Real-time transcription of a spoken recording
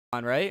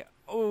on, right?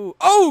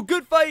 Oh,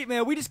 good fight,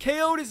 man. We just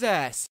KO'd his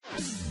ass.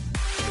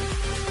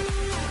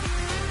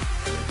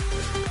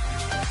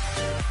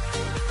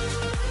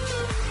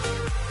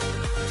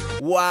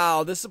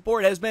 Wow, the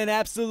support has been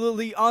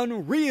absolutely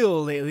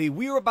unreal lately.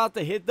 We were about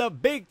to hit the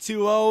big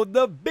 2-0,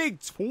 the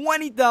big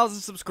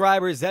 20,000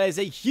 subscribers. That is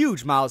a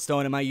huge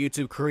milestone in my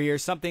YouTube career,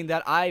 something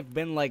that I've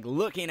been like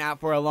looking at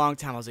for a long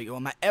time. I was like, oh,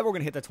 am I ever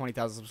going to hit the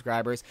 20,000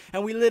 subscribers?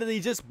 And we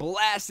literally just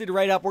blasted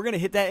right up. We're going to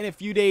hit that in a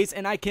few days,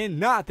 and I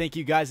cannot thank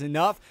you guys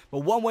enough. But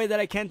one way that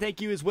I can thank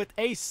you is with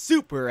a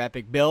super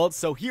epic build.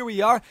 So here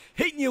we are,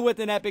 hitting you with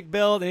an epic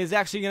build, and it's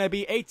actually going to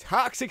be a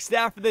toxic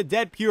staff for the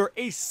dead pure,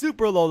 a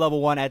super low level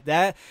one at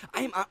that.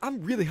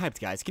 I'm really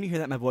hyped, guys. Can you hear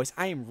that in my voice?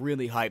 I am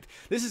really hyped.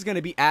 This is going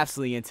to be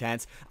absolutely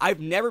intense.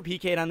 I've never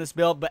PK'd on this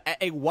build, but at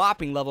a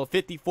whopping level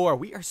 54,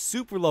 we are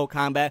super low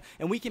combat,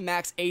 and we can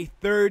max a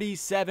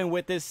 37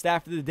 with this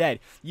staff of the dead.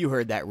 You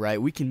heard that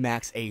right. We can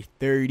max a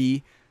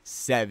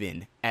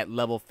 37 at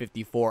level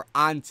 54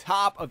 on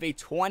top of a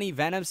 20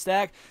 venom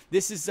stack.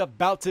 This is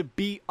about to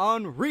be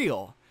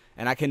unreal,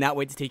 and I cannot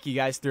wait to take you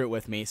guys through it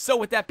with me. So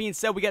with that being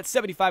said, we got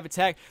 75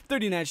 attack,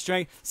 39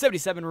 strength,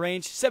 77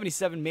 range,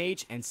 77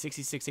 mage, and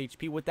 66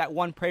 HP with that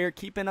one prayer,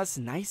 keeping us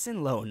nice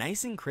and low,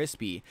 nice and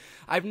crispy.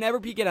 I've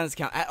never peeked on this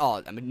account at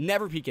all. I've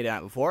never peeked on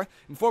it before.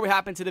 Before we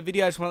hop into the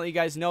video, I just want to let you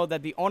guys know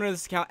that the owner of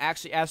this account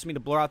actually asked me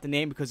to blur out the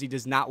name because he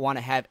does not want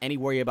to have any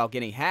worry about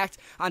getting hacked.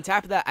 On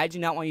top of that, I do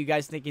not want you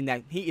guys thinking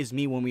that he is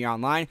me when we are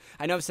online.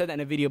 I know I've said that in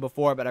a video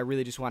before, but I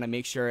really just want to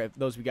make sure if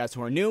those of you guys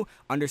who are new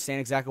understand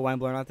exactly why I'm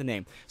blurring out the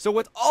name. So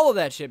with all of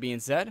that shit being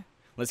said,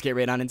 let's get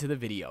right on into the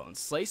video and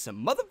slay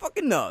some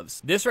motherfucking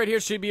nubs. This right here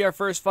should be our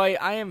first fight.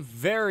 I am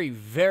very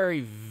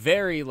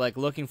like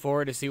looking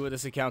forward to see what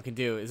this account can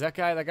do. Is that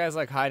guy's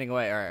like hiding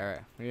away. All right.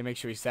 We need to make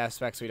sure we staff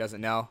spec so he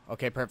doesn't know.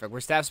 Okay, perfect. We're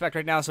staff spec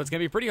right now, so it's gonna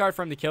be pretty hard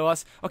for him to kill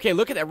us. Okay,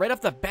 look at that right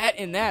off the bat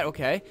in that.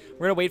 Okay,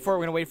 we're gonna wait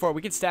for it.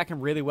 We can stack him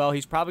really well.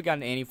 He's probably got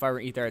an anti-fire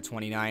ether at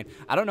 29.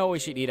 I don't know what we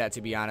should eat at,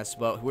 to be honest,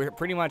 but we're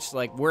pretty much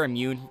like we're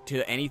immune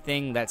to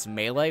anything that's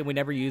melee. We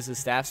never use the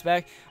staff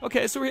spec.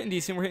 Okay, so we're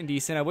hitting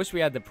decent. I wish we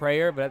had the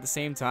prayer, but at the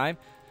same time,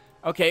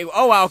 okay.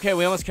 Oh wow. Okay,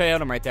 we almost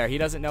KO'd him right there. He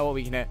doesn't know what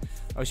we can hit.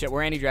 Oh shit,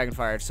 we're anti-dragon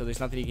fired, so there's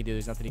nothing he can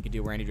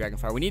do. We're anti-dragon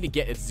fire. We need to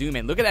get it. Zoom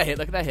in. Look at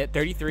that hit.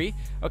 33.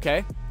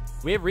 Okay,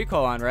 we have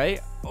recall on,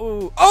 right?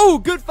 Oh,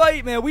 good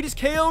fight, man. We just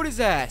KO'd his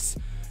ass,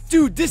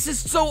 dude. This is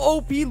so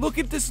OP. Look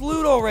at this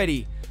loot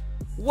already.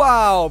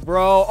 Wow,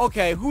 bro.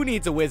 Okay, who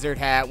needs a wizard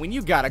hat when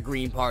you got a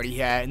green party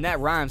hat? And that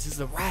rhymes. This is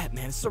a wrap,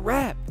 man. It's a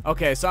wrap.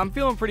 Okay, so I'm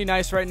feeling pretty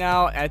nice right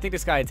now. I think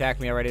this guy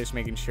attacked me already, just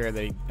making sure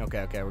that he...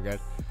 Okay, we're good.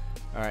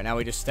 Alright, now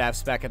we just staff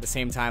spec at the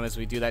same time as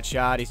we do that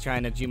shot. He's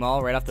trying to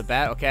Gmaul right off the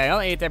bat. Okay, I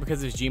only ate that because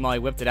of his Gmaul. He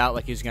whipped it out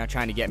like he was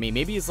trying to get me.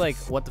 Maybe he's like,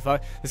 what the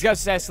fuck? This guy's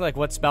just asking like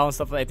what spell and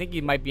stuff. I think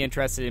he might be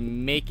interested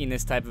in making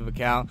this type of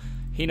account.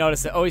 He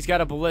noticed that. Oh, he's got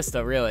a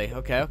ballista, really.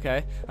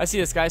 Okay. I see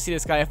this guy.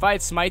 If I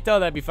had smite, though,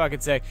 that'd be fucking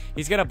sick.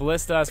 He's got a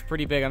ballista. That's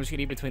pretty big. I'm just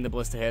gonna eat between the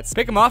ballista hits.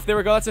 Pick him off. There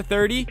we go. That's a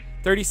 30.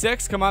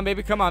 36. Come on,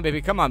 baby.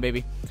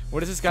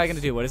 What is this guy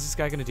gonna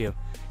do?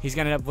 He's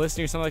gonna end up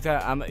blistering or something like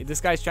that. This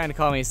guy's trying to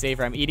call me a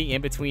safer. I'm eating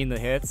in between the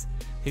hits.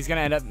 He's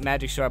gonna end up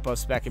magic short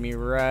post specking me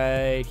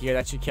right here.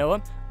 That should kill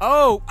him.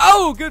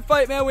 Oh, good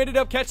fight, man. We ended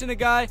up catching the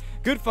guy.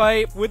 Good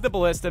fight with the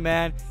ballista,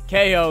 man.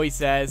 KO, he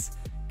says.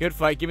 Good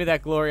fight. Give me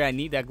that glory. I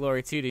need that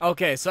glory too, dude.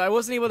 Okay, so I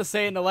wasn't able to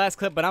say it in the last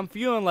clip, but I'm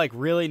feeling like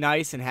really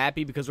nice and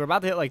happy because we're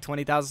about to hit like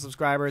 20,000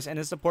 subscribers, and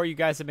the support you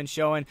guys have been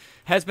showing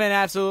has been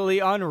absolutely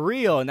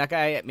unreal. And that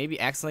guy maybe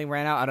accidentally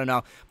ran out. I don't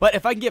know. But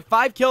if I can get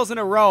 5 kills in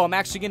a row, I'm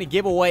actually going to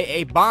give away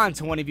a bond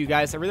to one of you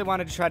guys. I really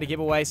wanted to try to give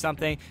away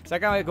something. Is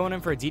that guy going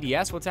in for a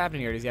DDS? What's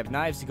happening here? Does he have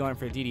knives? Is he going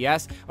for a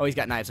DDS? Oh, he's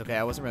got knives. Okay,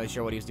 I wasn't really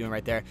sure what he was doing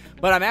right there.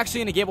 But I'm actually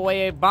going to give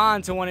away a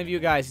bond to one of you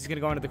guys. He's going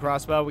to go into the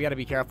crossbow. We got to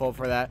be careful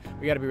for that.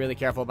 We got to be really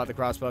careful about the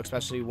crossbow,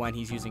 especially when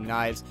he's using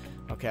knives.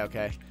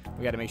 Okay.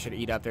 We got to make sure to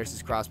eat up. There's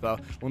his crossbow.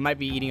 We might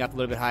be eating up a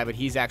little bit high, but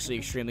he's actually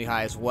extremely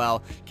high as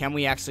well. Can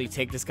we actually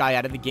take this guy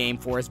out of the game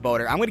for his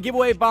boater? I'm going to give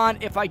away a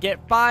bond if I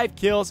get 5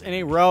 kills in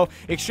a row.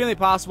 Extremely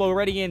possible. We're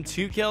already in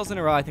 2 kills in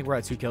a row. I think we're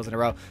at 2 kills in a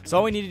row. So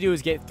all we need to do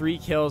is get 3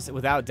 kills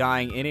without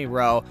dying in a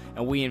row,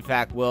 and we in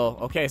fact will.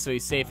 Okay, so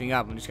he's safing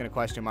up. I'm just going to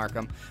question mark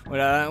him. I'm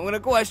going to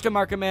question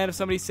mark him, man. If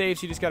somebody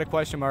saves, you just got to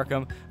question mark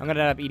him. I'm going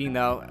to end up eating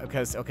though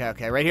because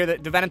okay. Right here,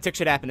 the venom tick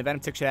should happen.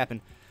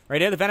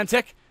 Right here, the venom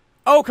tick.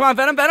 Oh, come on,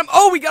 venom.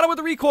 Oh, we got him with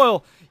the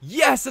recoil.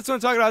 Yes, that's what I'm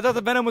talking about. I thought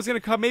the venom was going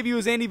to come. Maybe it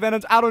was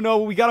anti-venoms. I don't know.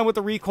 We got him with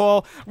the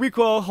recoil.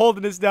 Recoil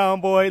holding us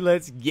down, boy.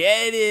 Let's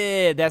get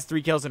it. That's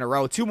 3 kills in a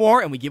row. 2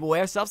 more, and we give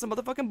away ourselves a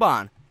motherfucking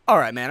bond.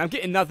 Alright, man, I'm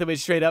getting nothing but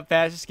straight up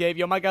fast escape.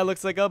 Yo, my guy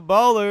looks like a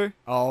baller.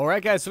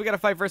 Alright, guys, so we got to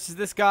fight versus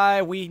this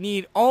guy. We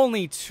need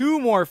only 2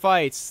 more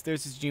fights.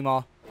 There's his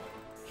Gmaul.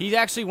 He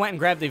actually went and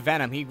grabbed the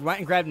Venom. He went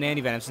and grabbed an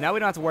anti-Venom, so now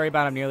we don't have to worry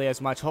about him nearly as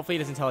much. Hopefully he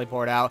doesn't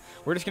teleport out.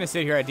 We're just going to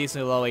sit here at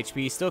decently low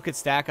HP. Still could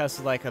stack us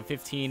with like a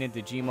 15 into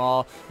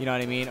Gmaul. You know what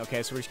I mean?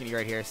 Okay, so we're just going to eat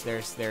right here.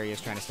 So there he is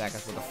trying to stack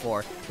us with a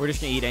 4. We're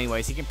just going to eat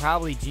anyways. He can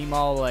probably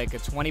Gmaul like a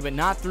 20, but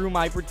not through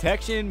my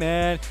protection,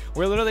 man.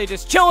 We're literally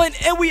just chilling,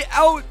 and we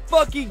out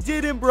fucking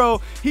did him,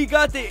 bro. He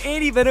got the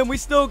anti-Venom. We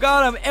still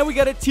got him, and we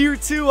got a tier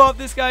 2 off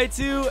this guy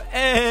too.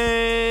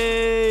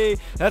 Hey,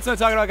 that's what I'm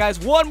talking about, guys.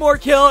 One more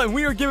kill, and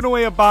we are giving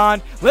away a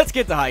bond. Let's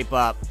get the hype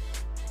up.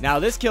 Now,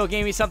 this kill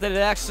gave me something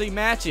that actually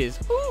matches.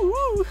 Ooh,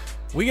 ooh.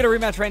 We get a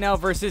rematch right now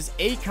versus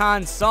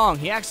Akon Song.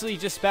 He actually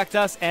just spec'd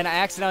us, and I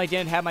accidentally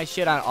didn't have my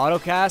shit on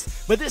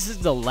autocast, but this is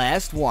the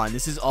last one.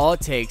 This is all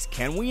it takes.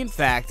 Can we, in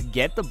fact,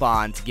 get the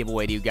bond to give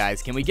away to you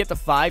guys? Can we get the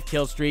 5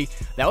 kill streak?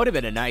 That would have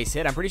been a nice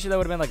hit. I'm pretty sure that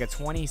would have been like a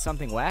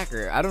 20-something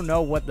whacker. I don't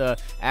know what the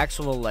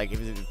actual, like, is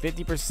it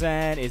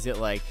 50%? Is it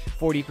like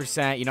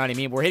 40%? You know what I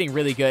mean? We're hitting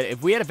really good.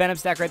 If we had a Venom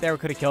stack right there, we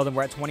could have killed him.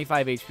 We're at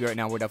 25 HP right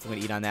now. We're definitely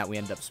going to eat on that. We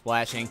ended up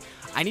splashing.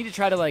 I need to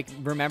try to, like,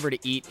 remember to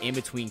eat in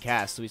between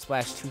casts. So we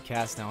splashed 2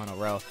 casts now in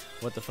a row.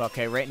 What the fuck?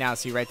 Okay, right now,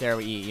 see, right there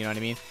we eat, you know what I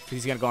mean? Because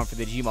he's going to go in for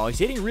the Gmaul. He's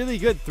hitting really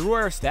good through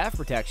our staff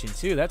protection,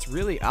 too. That's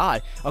really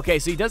odd. Okay,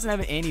 so he doesn't have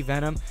an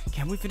anti-Venom.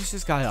 Can we finish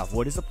this guy off?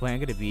 What is the plan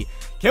going to be?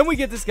 Can we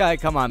get this guy?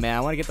 Come on, man. I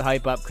want to get the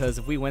hype up, because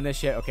if we win this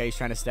shit, okay, he's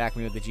trying to stack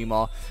me with the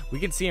Gmaul. We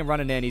can see him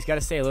running in. He's got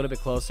to stay a little bit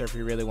closer if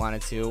he really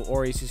wanted to,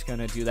 or he's just going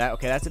to do that.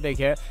 Okay, that's a big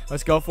hit.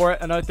 Let's go for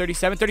it. Another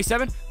 37.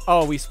 37.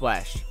 Oh, we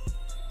splashed.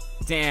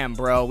 Damn,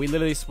 bro. We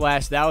literally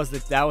splashed. That was the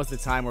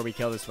time where we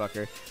killed this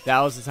fucker. That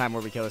was the time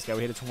where we killed this guy.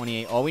 We hit a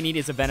 28. All we need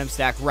is a Venom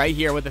stack right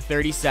here with a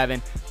 37.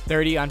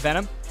 30 on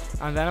Venom.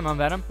 On Venom, on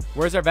Venom.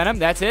 Where's our Venom?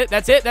 That's it.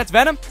 That's it. That's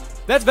Venom.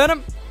 That's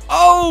Venom.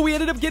 Oh, we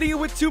ended up getting it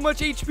with too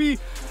much HP.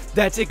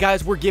 That's it,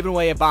 guys. We're giving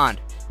away a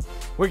bond.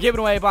 We're giving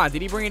away a bond.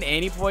 Did he bring in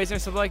anti-poison or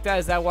something like that?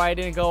 Is that why it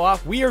didn't go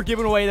off? We are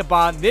giving away the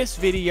bond. This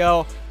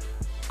video...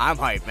 I'm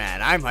hyped,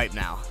 man. I'm hyped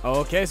now.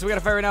 Okay, so we got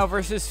a fight right now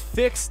versus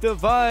Fixed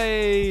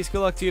Device.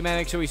 Good luck to you, man.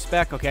 Make sure we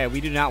spec. Okay, we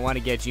do not want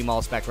to get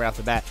Gmaul spec right off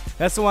the bat.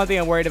 That's the one thing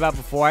I'm worried about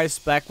before I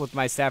spec with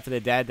my Staff of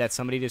the Dead, that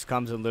somebody just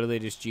comes and literally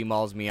just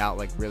Gmauls me out,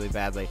 like, really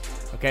badly.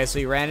 Okay, so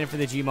he ran in for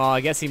the Gmaul. I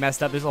guess he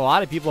messed up. There's a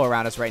lot of people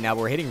around us right now, but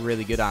we're hitting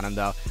really good on him,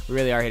 though. We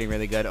really are hitting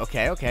really good.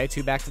 Okay, okay.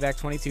 2 back-to-back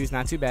 22s.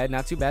 Not too bad.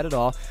 Not too bad at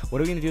all. What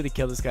are we going to do to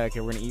kill this guy? Okay,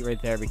 we're going to eat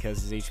right there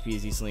because his HP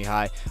is decently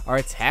high. Our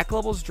attack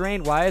level's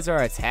drained. Why is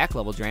our attack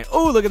level drained?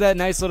 Oh, look at that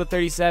nice little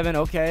 37.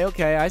 Okay,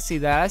 okay, I see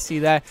that, I see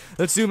that.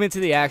 Let's zoom into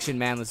the action,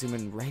 man. Let's zoom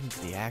in right into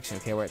the action.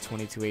 Okay, we're at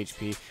 22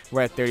 HP.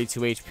 We're at 32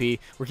 HP.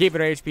 We're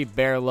keeping our HP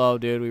bare low,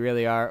 dude. We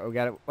really are. We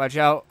gotta watch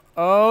out.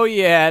 Oh,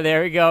 yeah,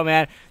 there we go,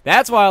 man.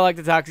 That's why I like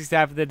the Toxic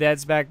Staff of the Dead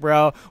spec,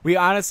 bro. We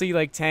honestly,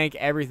 like, tank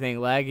everything.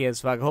 Laggy as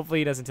fuck. Hopefully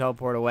he doesn't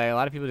teleport away. A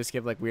lot of people just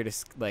give, like, weird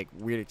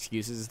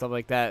excuses and stuff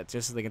like that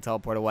just so they can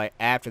teleport away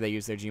after they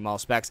use their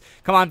Gmaul specs.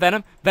 Come on,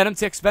 Venom. Venom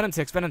ticks, Venom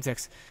ticks, Venom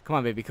ticks. Come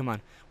on, baby, come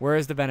on. Where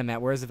is the Venom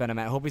at? Where is the Venom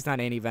at? I hope he's not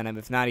anti-Venom.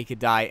 If not, he could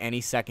die any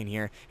second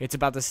here. It's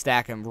about to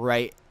stack him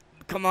right.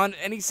 Come on,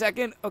 any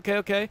second. Okay,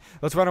 okay.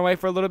 Let's run away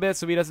for a little bit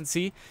so he doesn't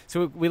see.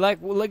 So we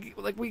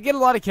get a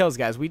lot of kills,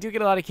 guys. We do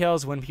get a lot of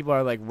kills when people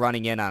are like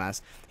running in on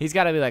us. He's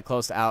got to be like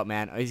close to out,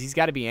 man. He's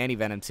got to be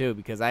anti-Venom too,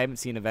 because I haven't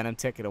seen a Venom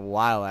tick in a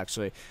while,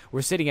 actually.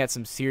 We're sitting at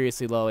some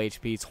seriously low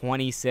HP,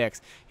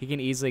 26. He can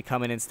easily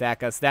come in and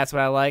stack us. That's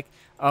what I like.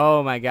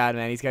 Oh my god,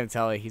 man, he's gonna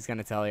tell you. He's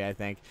gonna tell you, I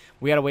think.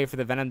 We gotta wait for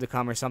the Venom to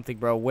come or something,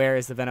 bro. Where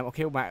is the Venom?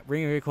 Okay, my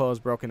ring recoil is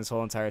broken this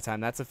whole entire time.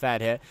 That's a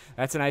fat hit.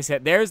 That's a nice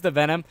hit. There's the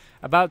Venom.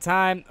 About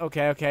time.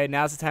 Okay, okay.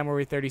 Now's the time where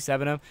we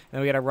 37 him. And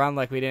then we gotta run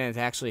like we didn't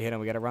actually hit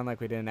him. We gotta run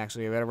like we didn't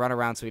actually. We gotta run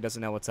around so he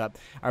doesn't know what's up.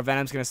 Our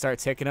Venom's gonna start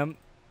ticking him.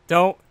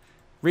 Don't.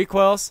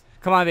 Recoils.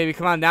 Come on, baby.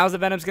 Come on. Now's the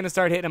Venom's gonna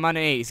start hitting him on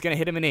an 8. He's gonna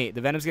hit him an 8. The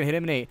Venom's gonna hit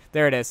him an 8.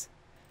 There it is.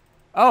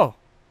 Oh.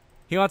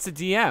 He wants to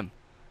DM.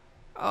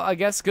 Oh, I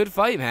guess good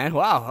fight, man.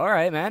 Wow. All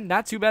right, man.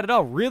 Not too bad at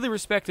all. Really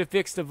respect to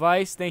Fixed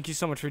Device. Thank you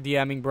so much for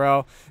DMing,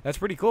 bro. That's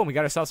pretty cool. We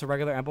got ourselves a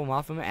regular emblem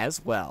off him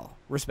as well.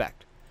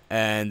 Respect.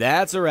 And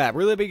that's a wrap.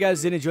 Really hope you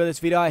guys did enjoy this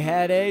video. I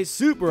had a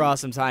super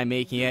awesome time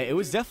making it. It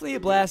was definitely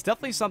a blast,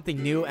 definitely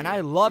something new, and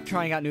I love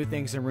trying out new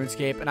things in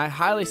RuneScape, and I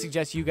highly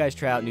suggest you guys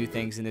try out new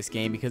things in this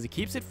game because it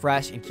keeps it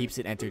fresh and keeps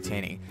it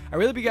entertaining. I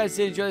really hope you guys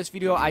did enjoy this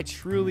video. I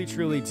truly,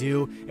 truly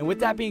do. And with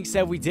that being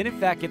said, we did in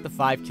fact get the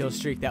 5 kill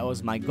streak. That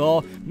was my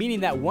goal, meaning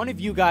that one of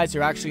you guys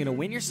are actually going to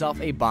win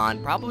yourself a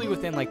bond, probably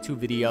within like 2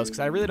 videos, because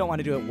I really don't want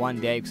to do it one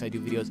day because I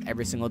do videos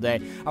every single day.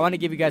 I want to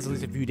give you guys at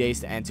least a few days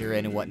to enter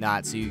in and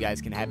whatnot so you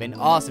guys can have an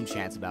awesome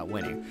chance about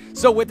winning.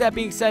 So with that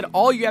being said,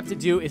 all you have to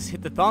do is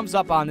hit the thumbs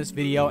up on this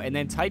video and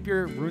then type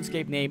your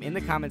RuneScape name in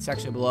the comment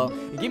section below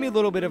and give me a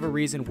little bit of a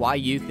reason why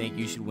you think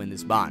you should win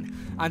this bond.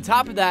 On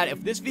top of that,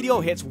 if this video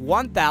hits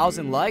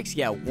 1,000 likes,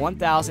 yeah,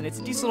 1,000, it's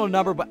a decent little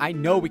number, but I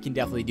know we can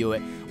definitely do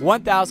it.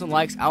 1,000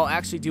 likes, I'll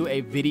actually do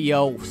a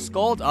video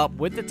skulled up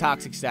with the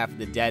Toxic Staff of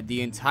the Dead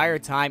the entire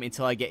time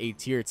until I get a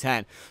tier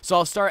 10. So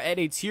I'll start at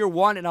a tier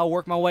 1 and I'll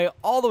work my way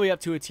all the way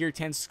up to a tier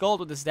 10 skulled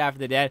with the Staff of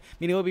the Dead,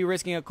 meaning we'll be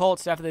risking a cult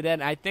Staff of the Dead,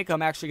 and I think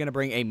I'm actually going to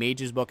bring a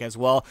mage's book as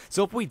well.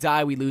 So if we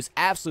die, we lose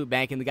absolute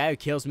bank, and the guy who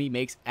kills me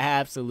makes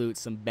absolute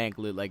some bank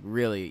loot. Like,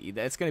 really,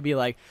 that's going to be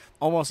like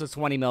almost a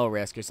 20 mil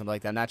risk or something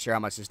like that. I'm not sure how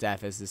much the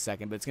staff is this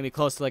second, but it's going to be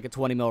close to like a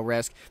 20 mil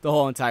risk the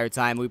whole entire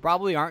time. We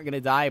probably aren't going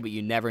to die, but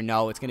you never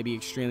know. It's going to be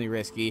extremely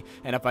risky,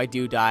 and if I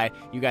do die,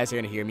 you guys are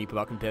going to hear me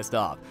fucking pissed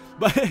off.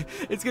 But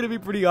it's going to be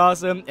pretty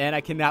awesome, and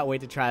I cannot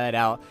wait to try that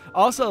out.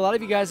 Also, a lot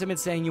of you guys have been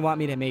saying you want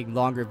me to make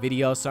longer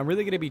videos, so I'm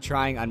really going to be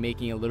trying on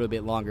making a little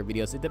bit longer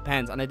videos. It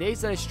depends. On the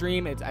days that I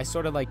stream, I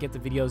sort of like get the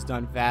videos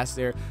done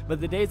faster, but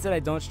the days that I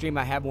don't stream,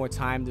 I have more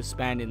time to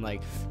spend and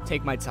like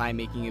take my time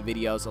making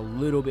videos a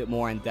little bit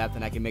more in depth,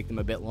 and I can make them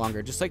a bit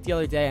longer. Just like the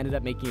other day, I ended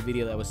up making a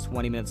video that was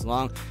 20 minutes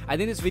long. I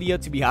think this video,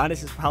 to be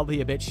honest, is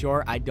probably a bit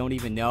short. I don't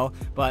even know,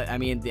 but I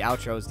mean, the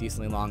outro is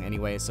decently long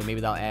anyway, so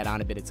maybe they'll add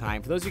on a bit of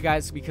time for those of you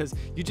guys, because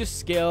you just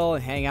skill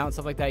and hang out and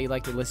stuff like that. You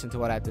like to listen to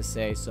what I have to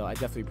say, so I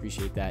definitely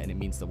appreciate that, and it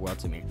means the world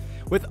to me.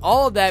 With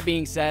all of that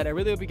being said, I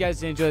really hope you guys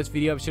did enjoy this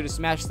video. Be sure to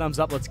smash thumbs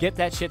up. Let's get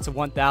that shit to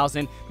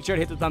 1,000. Be sure to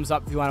hit the thumbs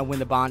up if you want to win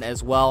the bond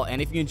as well,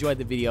 and if you enjoyed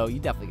the video, you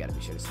definitely got to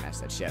be sure to smash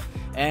that shit.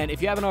 And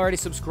if you haven't already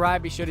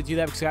subscribed, be sure to do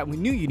that, because I got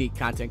new unique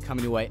content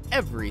coming your way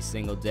every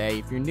single day.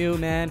 If you're new,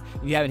 man,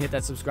 and you haven't hit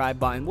that subscribe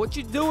button, what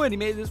you doing? You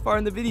made it this far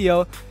in the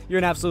video. You're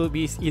an absolute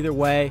beast either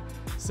way.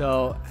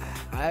 So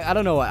I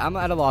don't know what. I'm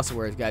at a loss of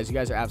words, guys. You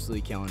guys are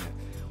absolutely killing it.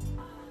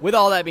 With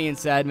all that being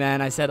said,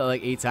 man, I said it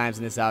like 8 times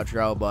in this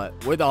outro,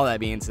 but with all that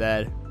being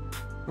said,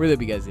 really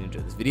hope you guys did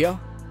enjoy this video,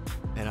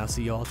 and I'll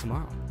see you all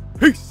tomorrow.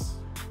 Peace!